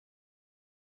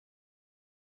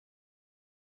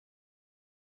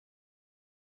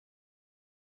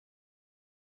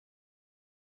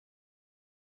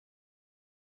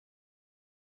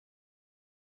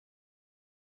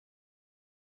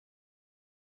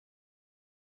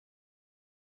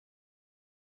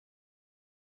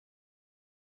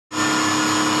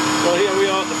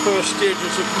start the first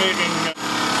stages of making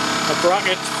a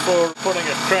bracket for putting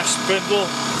a Kress spindle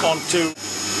onto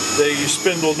the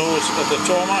spindle nose of the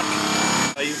Tormach.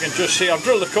 You can just see I've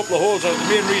drilled a couple of holes out. The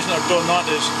main reason I've done that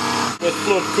is with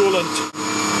flood coolant,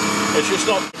 it's just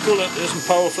not, the coolant isn't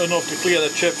powerful enough to clear the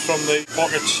chips from the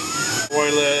pockets while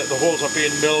the holes are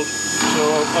being milled. So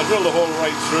I drilled the hole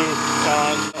right through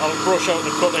and I'll brush out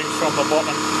the cuttings from the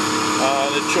bottom,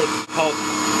 and it should help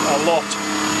a lot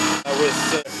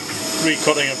with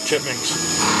recutting of chippings.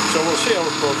 So we'll see how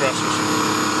it progresses.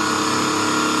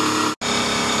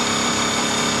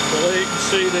 So there you can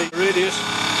see the radius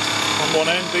on one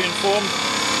end being formed.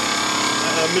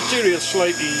 Material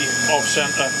slightly off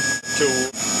centre to,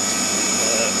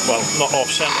 well, not off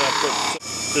centre, but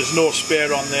there's no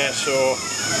spare on there, so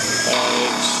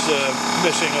it's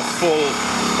missing a full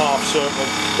half circle,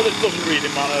 but it doesn't really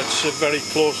matter, it's very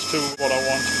close to what I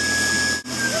want.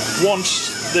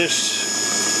 Once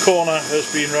this corner has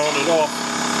been rounded off,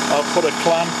 I'll put a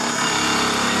clamp.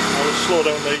 I will slow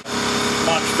down the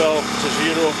match valve to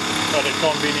 0 at a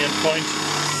convenient point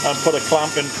and put a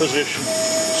clamp in position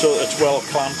so that it's well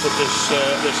clamped at this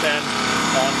end,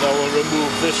 and I will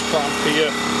remove this clamp here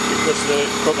because the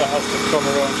cutter has to come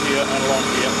around here and along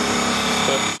here.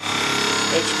 But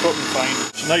it's cutting fine.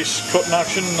 It's a nice cutting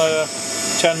action,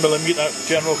 10mm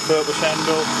general purpose end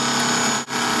mill.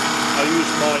 I use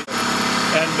my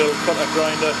end mill cutter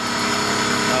grinder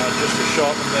just to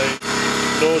sharpen the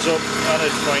nose up, and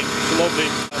it's fine. It's a lovely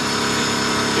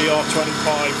ER25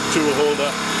 tool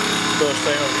holder. First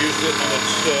time I've used it, and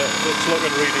it's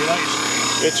looking really nice.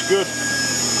 It's good.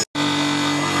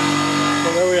 So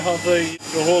there we have the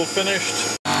hole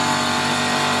finished.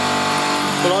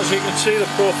 But as you can see, the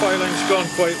profiling's gone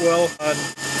quite well, and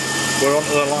we're on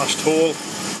to the last hole.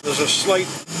 There's a slight,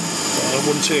 I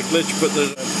wouldn't say a glitch, but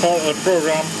there's a part of the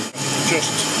program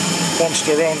just wants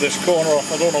to round this corner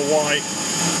off. I don't know why.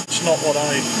 It's not what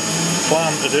I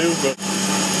planned to do, but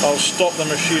I'll stop the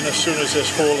machine as soon as this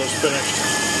hole is finished.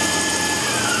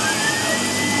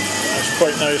 It's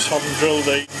quite nice having drilled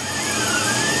that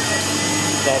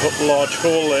large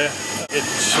hole there.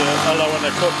 It's allowing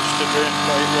the cuttings to drain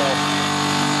quite well.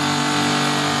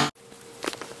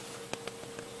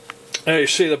 There you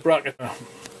see the bracket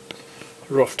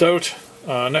roughed out.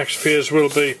 Next phase will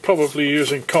be probably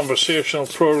using conversational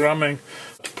programming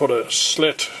to put a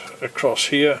slit across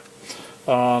here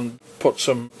and put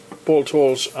some bolt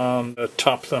holes and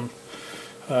tap them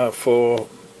to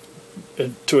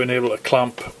enable to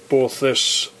clamp both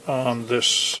this and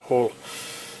this hole.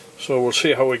 So we'll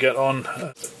see how we get on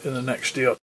in the next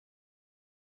day.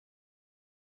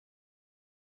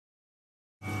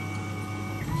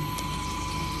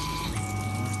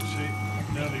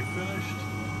 Nearly finished.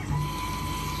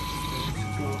 Let's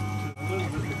go to a little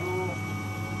bit to go.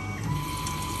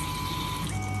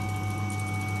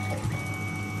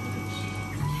 It's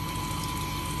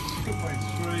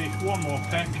 2.3, one more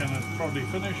peck and it'll probably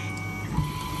finish.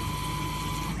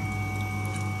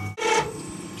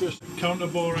 Just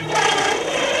counterboring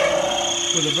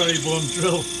with a very blunt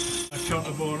drill.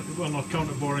 Well, not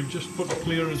counterboring, just put a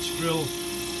clearance drill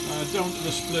down to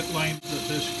the split line that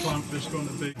this clamp is going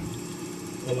to be,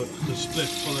 or the split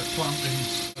for the clamping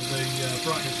of the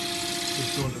bracket is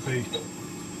going to be.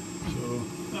 So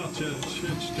that's it,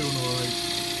 it's doing alright.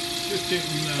 Just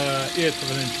taking 1/8 of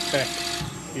an inch peck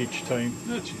each time.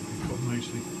 That should be cut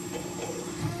nicely.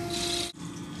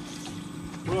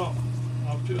 Well,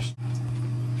 I've just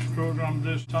programmed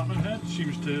this tapping head.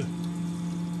 Seems to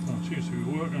be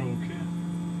working okay.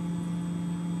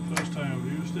 First time I've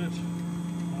used it.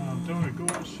 And down it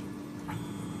goes.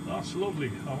 That's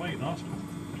lovely. I like that.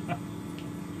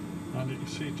 And you can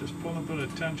see just pulling a bit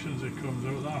of tension as it comes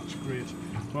out. That's great.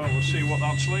 Well, we'll see what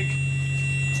that's like.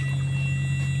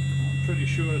 I'm pretty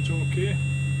sure it's okay.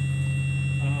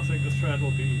 And I think the thread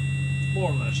will be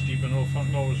more or less deep enough. I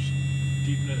can always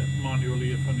deepen it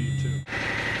manually if I need to.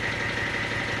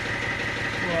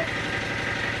 Well,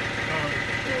 I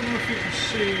don't know if you can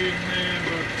see in there,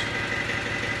 but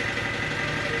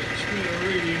it's made a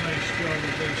really nice job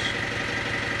of this.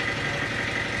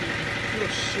 You can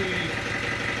just see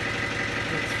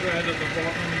the thread at the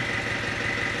bottom,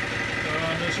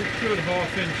 and there's a good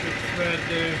 ½ inch of thread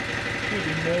there,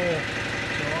 maybe more,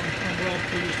 so I'm well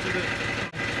pleased with it.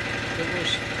 It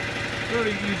was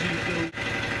very easy to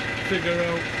figure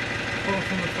out, apart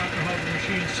from the fact I had the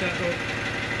machine set up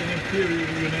in imperial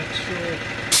units, so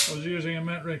I was using a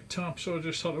metric tap, so I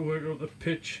just had to work out the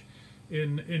pitch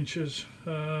in inches,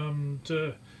 and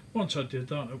once I did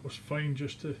that it was fine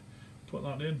just to put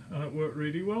that in, and it worked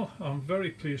really well. I'm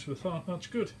very pleased with that. That's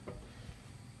good.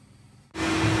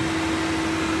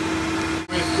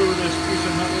 We're through this piece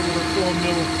of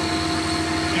mil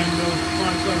end mill,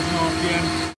 5000 RPM.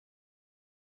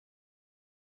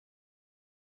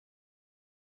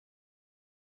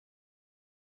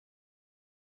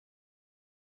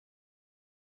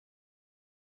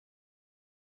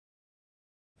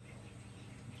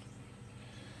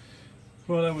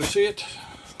 Well, there we see it.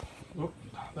 Oh,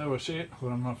 there we see it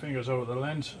when my fingers out of the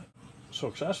lens.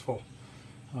 Successful.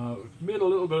 Made a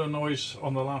little bit of noise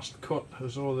on the last cut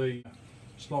as though the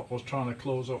slot was trying to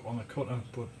close up on the cutter,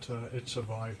 but it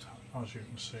survived, as you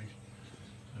can see.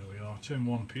 There we are, it's in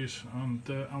one piece, and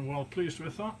I'm well pleased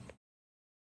with that.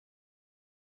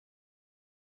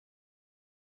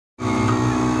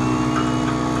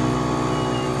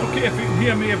 Okay, if you can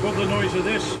hear me above the noise of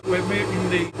this, we're making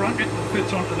the bracket that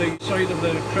fits onto the side of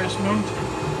the Kress mount.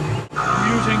 I'm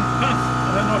using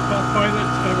not Pathpilot,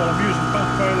 well, I'm using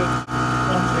Pathpilot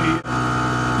on the,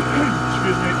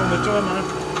 excuse me, on the Tormach,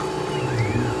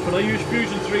 but I use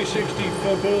Fusion 360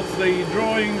 for both the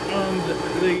drawing and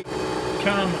the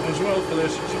cam as well for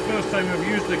this. It's the first time I've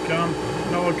used the cam.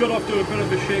 Now I got off to a bit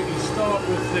of a shaky start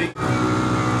with the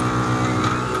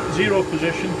zero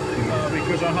position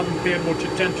because I hadn't paid much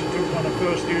attention to it when I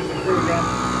first used the program,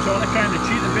 so I kind of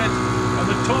cheat a bit. And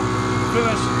the top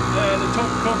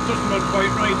cut doesn't look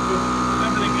quite right, but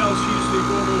everything else seems to be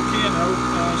going okay now.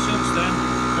 Since then,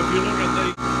 if you look at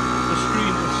the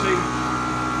screen, you'll see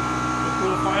the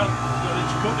profile that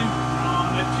it's cutting,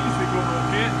 and it seems to be going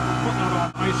okay. Put that on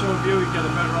ISO view, you get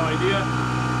a better idea.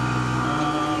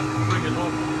 Bring it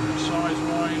up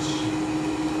size-wise,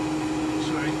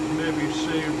 so you can maybe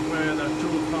see where the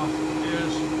toolpath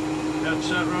is,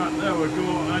 etc. There we go,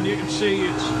 and you can see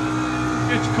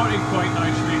it's cutting quite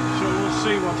nicely, so we'll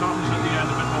see what happens at the end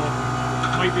of it all.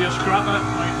 Might be a scrapper,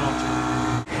 might not.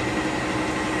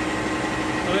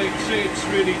 But you can see it's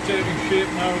really taking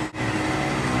shape now.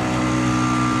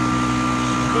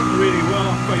 It's cutting really well,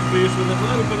 I'm quite pleased with it. A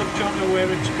little bit of chatter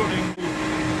where it's cutting the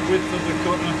width of the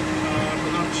cutter,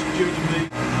 but that's due to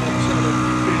me not sort of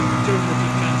paying too much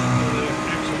attention to the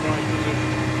exercises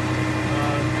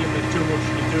and giving it too much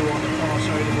to do on the far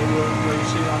side of the work where you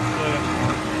see that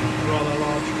rather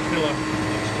large pillar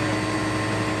that's there.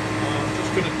 I'm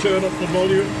just going to turn up the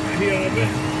volume here a bit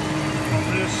on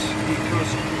this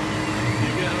because you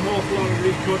get an awful lot of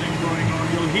recutting going on.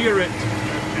 You'll hear it,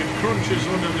 it crunches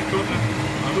under the cutter.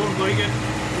 I don't like it,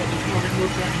 but there's nothing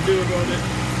much I can do about it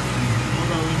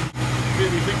other than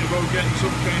maybe think about getting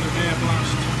some kind of air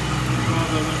blast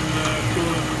rather than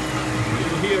cooling.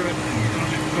 You'll hear it as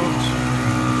it cuts.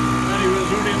 Anyway,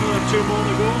 there's only another 2 more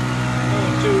to go,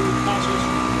 another 2 passes,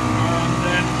 and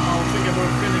then I'll think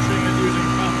about finishing it using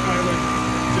Pathpilot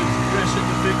to dress it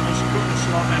to thickness, cut the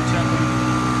slot, etc.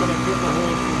 But I've got the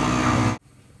holes for one.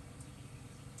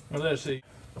 Well, there's the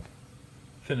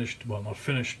finished, well not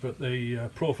finished, but the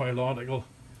profile article.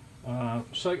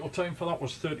 Cycle time for that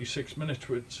was 36 minutes,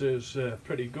 which is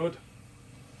pretty good.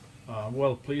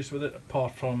 Well pleased with it,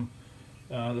 apart from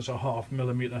there's a 0.5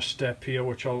 millimeter step here,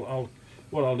 which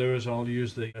what I'll do is I'll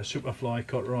use the Superfly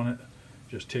cutter on it,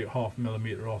 just take 0.5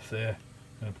 millimeter off there,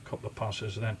 and a couple of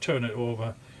passes, and then turn it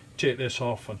over, take this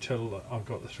off until I've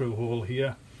got the through hole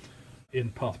here.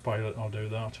 In Pathpilot I'll do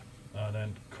that, and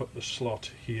then cut the slot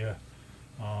here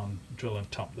and drill and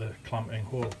tap the clamping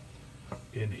hole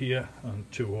in here and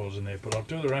 2 holes in there. But I'll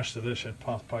do the rest of this in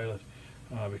Pathpilot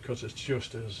because it's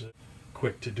just as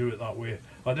quick to do it that way.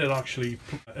 I did actually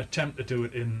attempt to do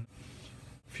it in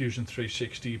Fusion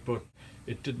 360, but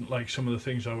it didn't like some of the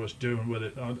things I was doing with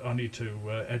it. I need to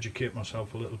educate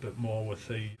myself a little bit more with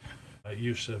the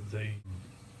use of the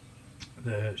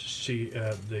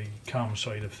cam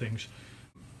side of things.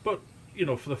 But you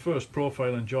know, for the first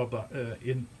profiling job that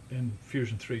in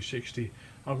Fusion 360,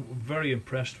 I'm very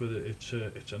impressed with it.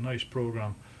 It's a nice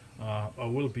program. I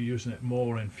will be using it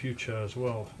more in future as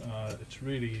well.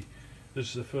 This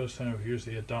is the first time I've used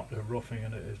the adapter roughing,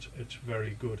 and it's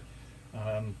very good,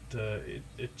 and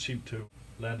it seemed to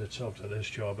lend itself to this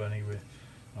job anyway.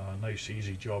 Nice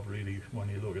easy job really when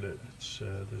you look at it.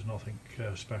 There's nothing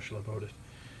special about it.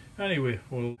 Anyway,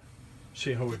 we'll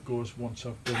see how it goes once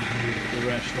I've done the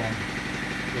rest on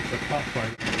with the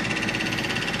Pathpilot.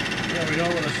 There we go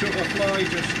with the Superfly,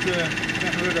 just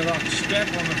getting rid of that step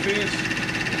on the face.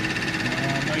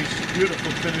 Nice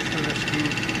beautiful finish with this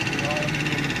good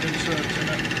aluminium inserts in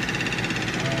it.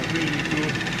 Really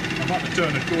good. I've had to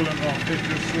turn the coolant off, it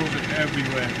just throws it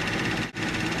everywhere.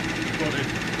 But it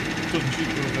doesn't seem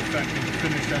to have affected the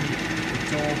finish any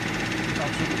at all.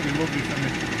 Absolutely lovely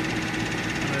finish.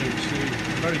 There you see,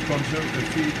 very conservative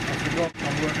feed. I forgot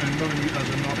I'm working in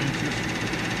millimeters and not inches,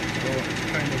 so it's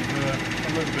kind of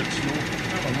a little bit slow.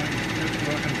 Never mind, it's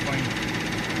working fine.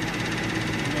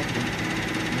 Lovely.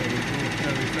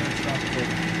 finish that cut.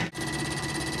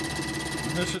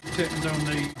 And this is taking down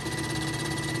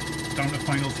the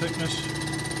final thickness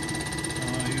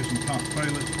using Path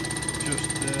Pilot. Just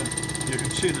you can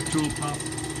see the tool path.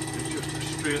 It's just a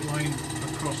straight line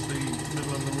across the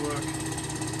middle of the work.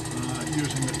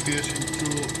 Using the facing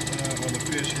tool or the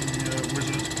facing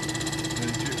wizard,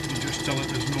 you just tell it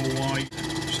there's no Y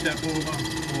step over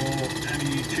or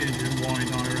any change in Y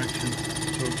direction.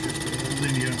 So it's just a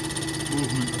linear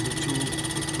movement of the tool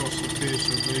across the face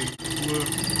of the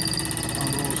work,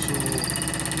 and also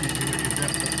you give it your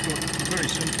depth of cut. It's a very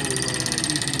simple,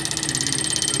 easy to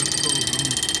use program.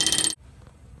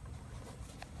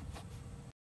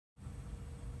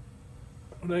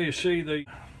 There you see the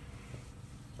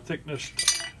thickness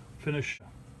finished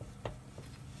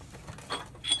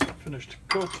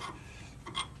cut.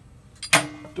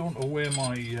 Don't know where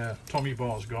my Tommy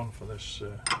bar's gone for this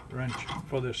wrench,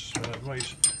 for this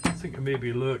vise. I think it may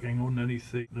be lurking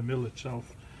underneath the mill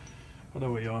itself. But there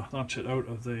we are, that's it out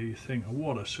of the thing.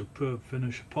 What a superb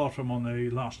finish. Apart from on the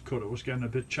last cut it was getting a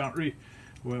bit chattery,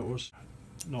 where it was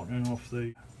knocking off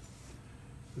the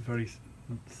very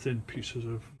thin pieces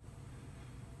of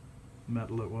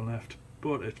metal that were left.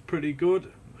 But it's pretty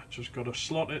good. I just got to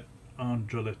slot it and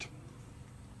drill it.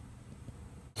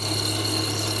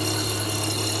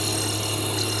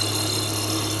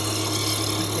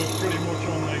 We're pretty much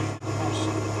on the last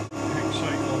hex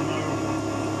cycle now.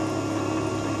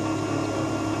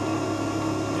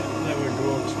 Yeah, there we go.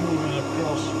 It's moving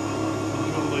across to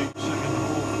drill the second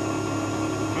hole.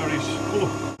 Very slow.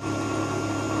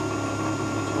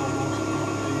 It's almost got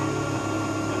the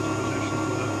next position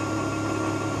for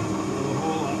the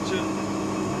hole. That's it.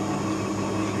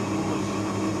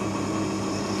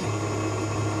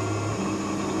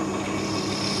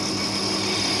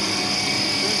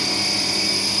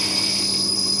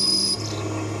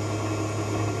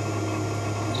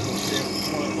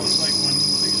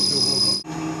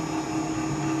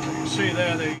 See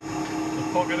there the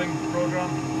pocketing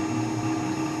program.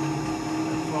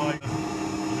 If I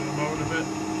zoom out a bit,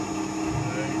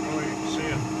 there you go, you can see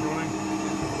it running,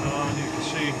 and you can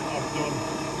see I've done,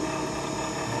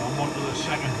 I'm onto the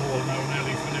second hole now,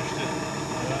 nearly finished it.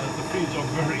 The feeds are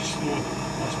very slow,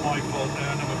 that's my fault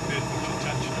there, I never paid much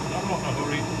attention. I'm not in a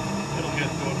hurry, it'll get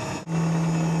done.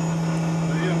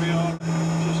 So here we are,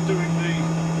 just doing the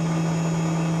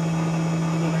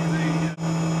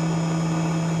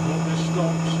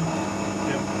stops.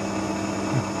 Yep.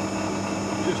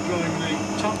 Just drilling the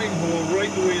tapping hole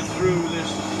right the way through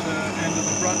this end of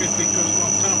the bracket, because my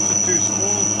taps are too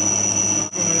small.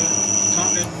 I'm going to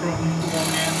tap it from one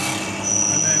end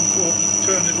and then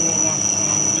turn it over and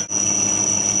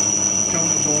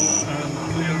counterbore and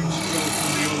clearance drill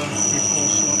from the other before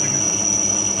slotting it.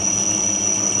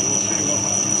 So we'll see what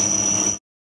happens.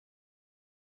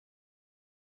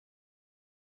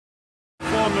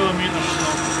 4mm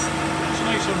slot.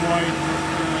 Nice and wide, but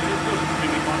it doesn't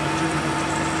really matter too much.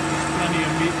 There's plenty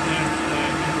of meat there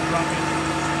in the bracket.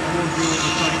 I won't do the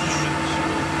tightening it, so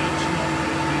it's not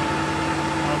really.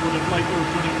 I would have liked to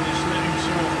open it with a slitting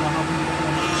saw, but I haven't got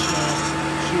one that's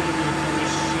suitable for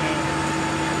this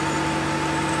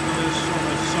sort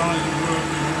of size of work.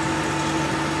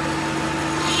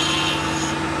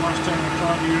 Last time I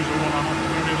tried to use the one, I had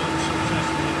very little success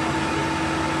with it actually.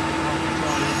 I'll have to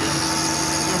try it again.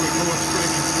 There we go, it's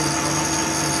breaking through now.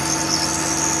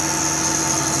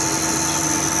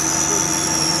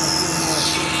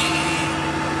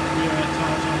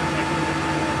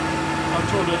 I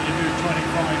told her to do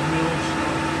 25 mils, so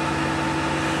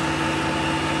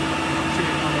I'll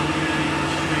take that away,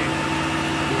 you'll see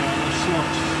the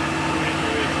slots right the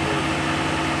way through.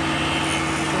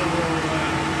 So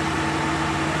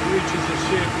it reaches a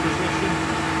safe position,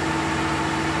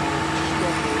 I'll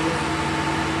stop the work,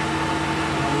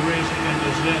 and I'll raise it in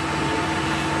the Z position.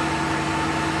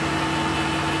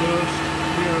 First,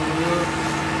 clear of the work,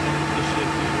 and into the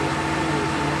safety zone.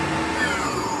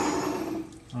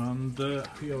 And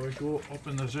here we go, up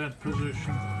in the Z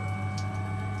position,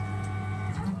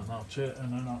 and that's it,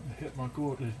 and then I can hit my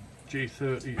go to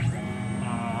G30,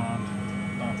 and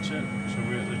that's it, so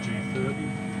we're at the G30,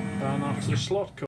 and that's the slot cut.